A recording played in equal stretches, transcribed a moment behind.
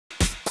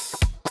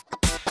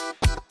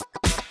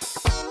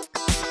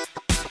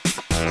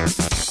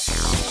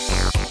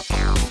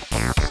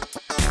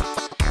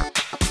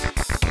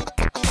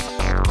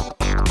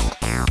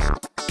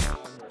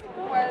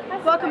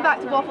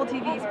Waffle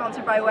TV,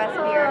 sponsored by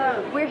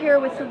Westmere. We're here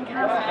with some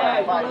cast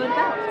of Follow the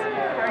Belt.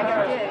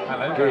 How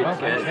are you guys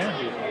doing? Hello,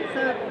 good.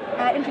 So,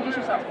 introduce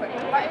yourselves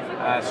quickly.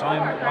 So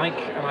I'm Mike,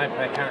 and I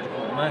play a character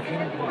called Merkin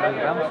in Follow the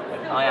Belt.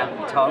 I am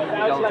Tom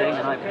Golding,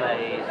 and I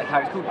play a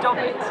character called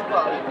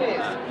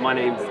Dobbitt. My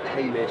name's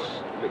Hamish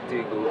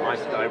McDougall. I've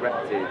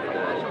directed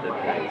the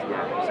play.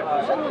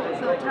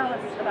 So tell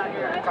us about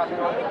your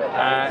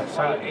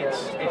So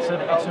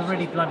it's a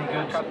really bloody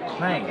good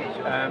play,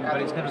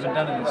 but it's never been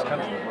done in this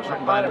country. It was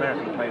written by an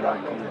American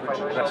playwright called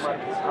Richard Dresser.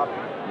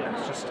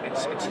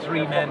 It's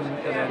three men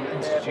in an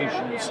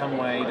institution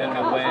somewhere, you don't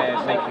know where,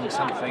 making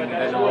something, you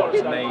don't know what,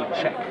 and they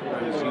check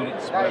those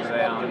units wherever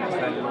they are, and it's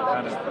their little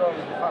kind of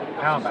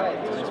power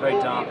balance. It's very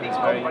dark and it's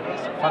very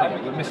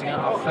funny. We're missing out.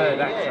 Our third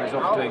actor is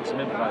off doing some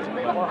improvising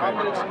with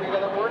Graham Dickson,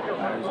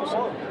 who's also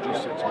a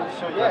producer to the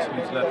person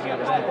who's lurking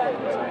over there.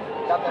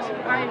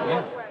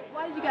 Yeah.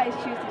 Why did you guys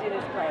choose to do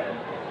this play?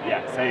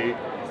 Yeah, so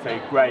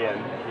Graham,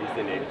 who's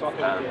in it,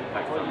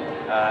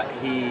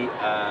 he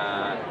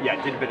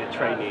did a bit of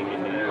training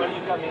in New York,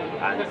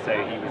 and so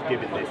he was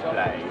given this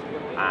play,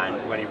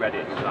 and when he read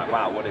it, he was like,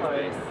 wow, what is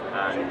this?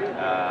 And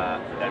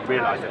then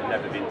realised it had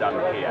never been done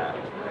here.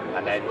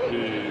 And then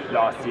he,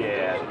 last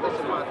year,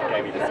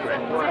 gave me the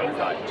script and was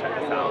like, check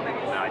this out.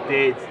 And I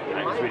did, and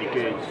it was really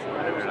good.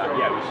 And then we were like,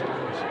 yeah, we should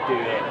do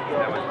it.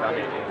 No one's done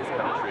it in this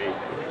country.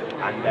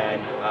 And then,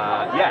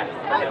 we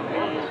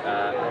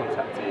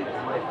contacted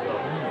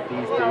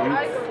these dudes.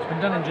 It's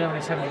been done in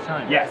Germany 70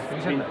 times. Yes,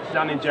 it's been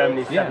done in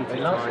Germany 70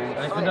 times.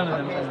 And it's been done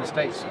in the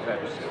States.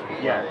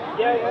 Yeah.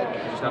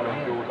 It's done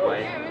on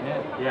Broadway.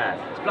 Yeah.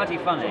 It's bloody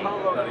funny.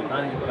 Bloody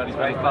funny. It's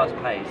very fast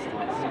paced,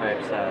 and it's very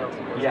absurd.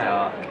 It's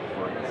dark.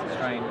 It's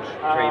strange.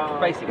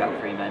 Basically about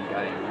three men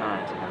going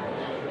mad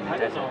in the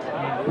desert. So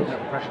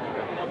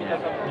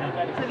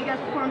have you guys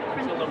performed at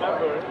Fringe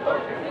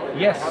before?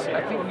 Yes,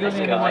 I think you're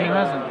the only one who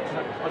hasn't.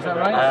 Is that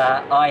right?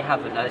 I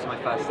haven't. No, this is my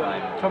first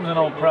time. Tom's an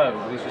old pro,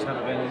 but he's just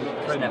never been in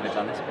He's never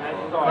done this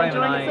before. Are you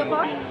enjoying it so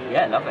far?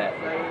 Yeah, love it.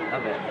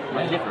 Love it.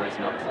 My liver is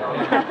not. It's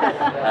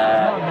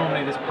not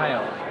normally this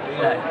pale.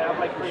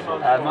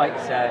 No.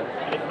 Mike's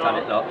done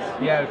it lots.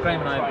 Yeah,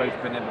 Graham and I have both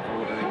been in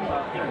before doing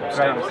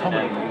Graham's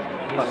comedy.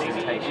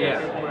 Austentatious. Yeah,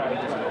 he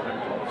does a lot of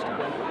improv stuff.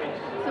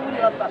 So what do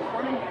you love about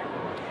performing here?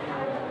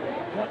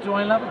 What do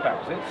I love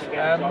about it?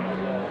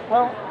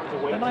 Well,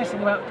 the nice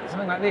thing about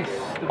something like this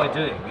that we're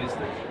doing is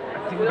that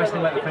I think the best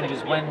thing about the Fringe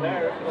is when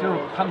you're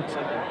a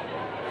punter,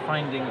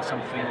 finding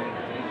something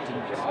that you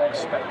didn't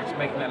expect,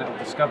 making that little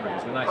discovery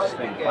is the nicest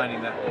thing,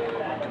 finding that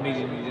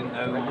comedian you didn't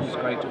know was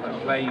great, or a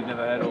play you've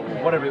never heard, or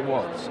whatever it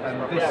was.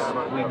 And this,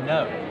 we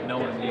know, no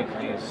one in the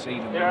UK has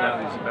seen, and we know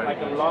is a very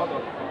good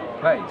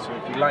play. So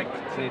if you like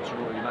theatre,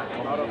 or you like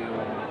comedy,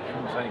 or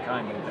films of any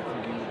kind, I think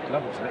you would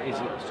love it. So it's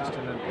just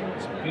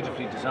it's a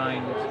beautifully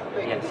designed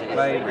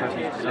play. The person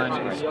who's designed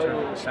it is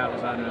terrific, the sound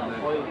designer and the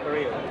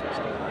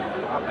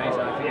amazing.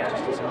 I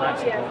think it's a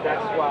nice little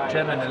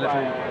gem in a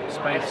little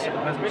space at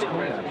the present school.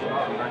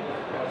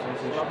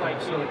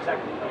 So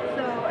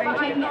are you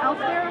taking it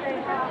elsewhere?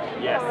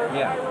 Yes.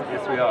 Yeah.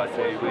 Yes, we are.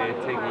 So we're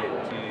taking it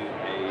to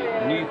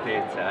a new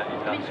theatre in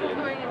London.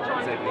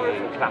 It's opening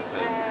in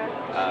Clapham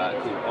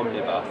called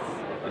Omnibus.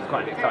 It's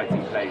quite an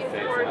exciting place. So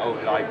it's an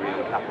old library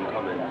on Clapham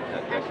Common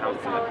that the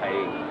council are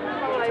paying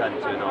to turn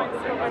into an arts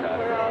centre.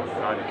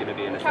 And I'm going to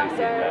be an associate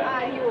there.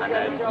 And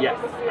then, yes,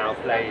 our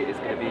play is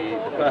going to be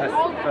the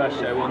first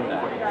show on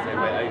there. So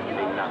we're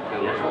opening that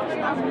building,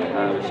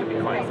 which should be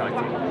quite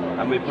exciting.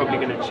 And we're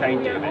probably going to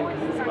change it a bit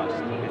because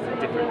it's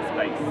a different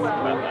space. But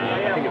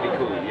I think it'd be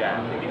cool, yeah.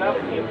 We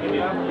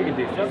can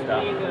do some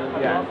stuff.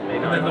 Yeah.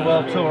 And then the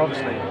world tour,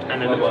 obviously. And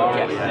then the world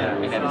tour,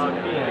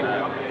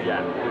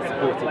 Yeah, we're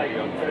supporting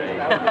Beyonce.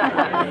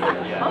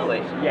 Are we?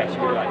 Yeah, she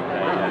really liked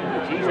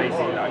it. Jay-Z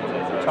liked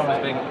it. Tom is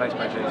being replaced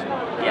by Jay-Z.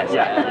 Yes,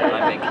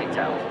 I'm being kicked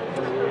out.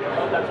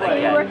 Are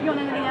you working on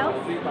anything else?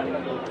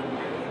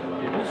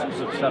 All sorts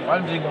of stuff.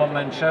 I'm doing a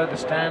one-man show at the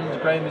Stand.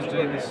 Graham is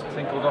doing this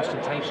thing called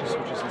Austentatious,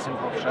 which is this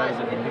improv show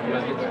that people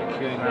are literally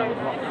queuing around the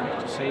block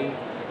to see.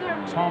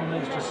 Tom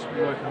is just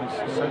working with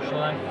social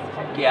life.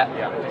 Yeah.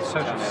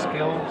 Social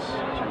skills.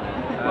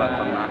 Work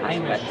on that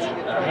Hamish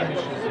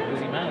is a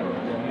busy man.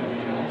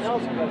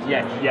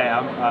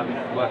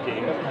 I'm working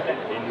in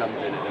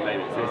London at the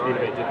moment, so it's been a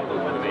bit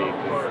difficult for me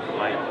because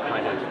I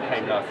kind of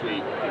came last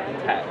week with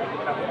tech,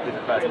 with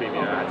the first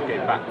preview, and I had to go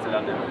back to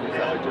London for the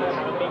summer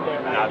job,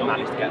 and I've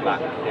managed to get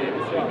back here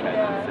this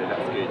weekend, so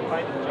that's good.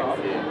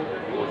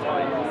 More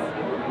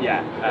times.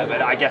 Yeah,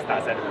 but I guess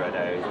that's Edinburgh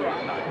though.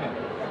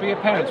 But your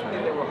parents were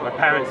here? My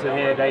parents were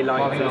here, they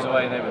liked it. While he was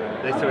away, they were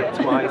there. They saw it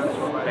twice,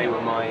 they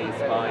were my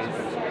spies.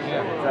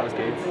 Yeah. So that was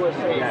good.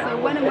 Yeah. So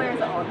when and where is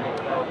it on?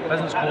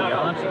 Pleasance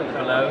Courtyard,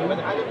 below,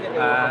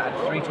 at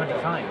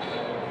 3:25.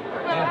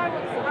 Yeah.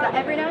 Is that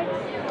every night?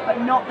 But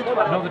not the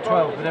 12th? Not the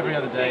 12th, but every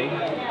other day,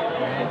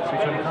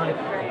 3:25.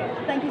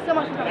 Thank you so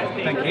much for coming.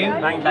 Thank you.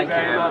 Thank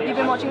you. You've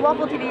been watching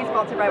Waffle TV,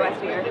 sponsored by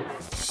Westmere.